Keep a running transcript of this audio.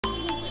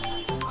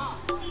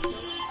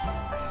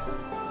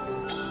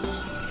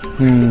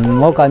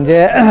我感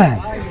觉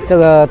这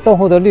个动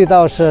物的绿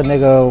道是那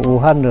个武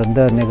汉人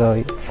的那个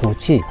福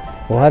气，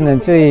武汉人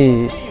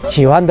最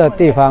喜欢的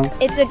地方。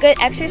It's a good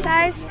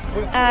exercise.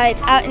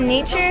 It's out in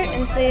nature,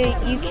 and so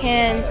you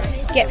can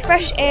get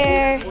fresh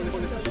air,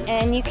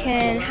 and you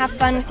can have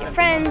fun with your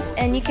friends,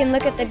 and you can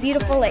look at the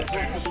beautiful lake.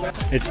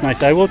 It's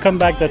nice. I will come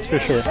back, that's for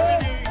sure.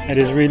 It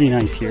is really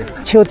nice here.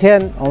 秋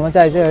天我们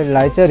在这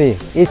来这里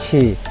一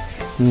起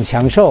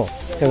享受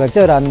这个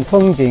自然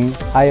风景，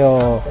还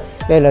有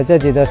为了自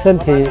己的身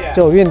体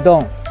做运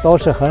动都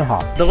是很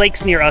好。 The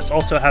lakes near us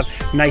also have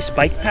nice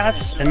bike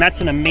paths, and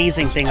that's an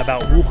amazing thing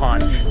about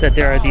Wuhan, that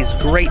there are these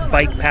great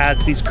bike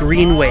paths, these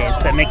greenways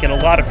that make it a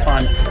lot of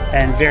fun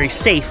and very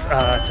safe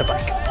to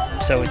bike.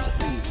 So it's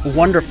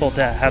wonderful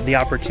to have the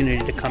opportunity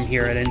to come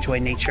here and enjoy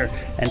nature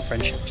and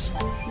friendships.